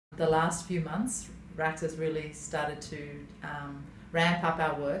the last few months, RACS has really started to ramp up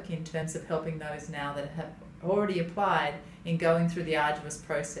our work in terms of helping those now that have already applied in going through the arduous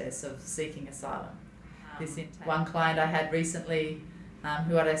process of seeking asylum. One client I had recently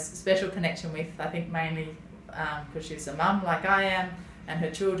who had a special connection with, I think mainly because she's a mum like I am, and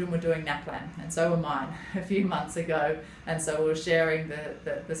her children were doing NAPLAN, and so were mine a few months ago, and so we were sharing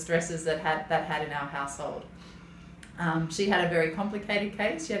the stresses that had in our household. She had a very complicated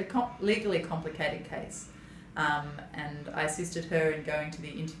case. She had a legally complicated case, and I assisted her in going to the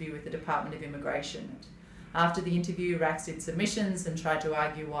interview with the Department of Immigration. After the interview, RACS did submissions and tried to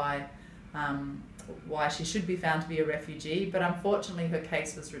argue why she should be found to be a refugee, but unfortunately her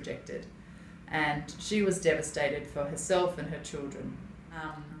case was rejected, and she was devastated for herself and her children.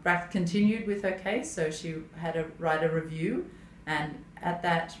 RACS continued with her case, so she had to write a review, and at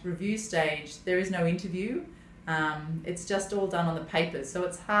that review stage there is no interview. It's just all done on the papers, so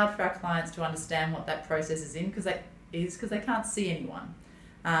it's hard for our clients to understand what that process is because they can't see anyone.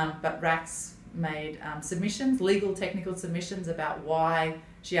 But RACS made submissions, legal technical submissions about why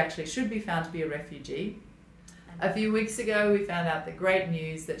she actually should be found to be a refugee. A few weeks ago we found out the great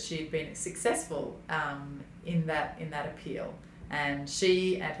news that she had been successful in that appeal, and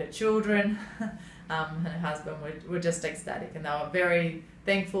she and her children and her husband were just ecstatic, and they were very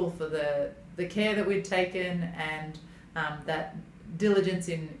thankful for the care that we'd taken and that diligence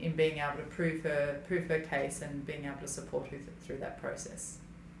in being able to prove her case and being able to support her through that process.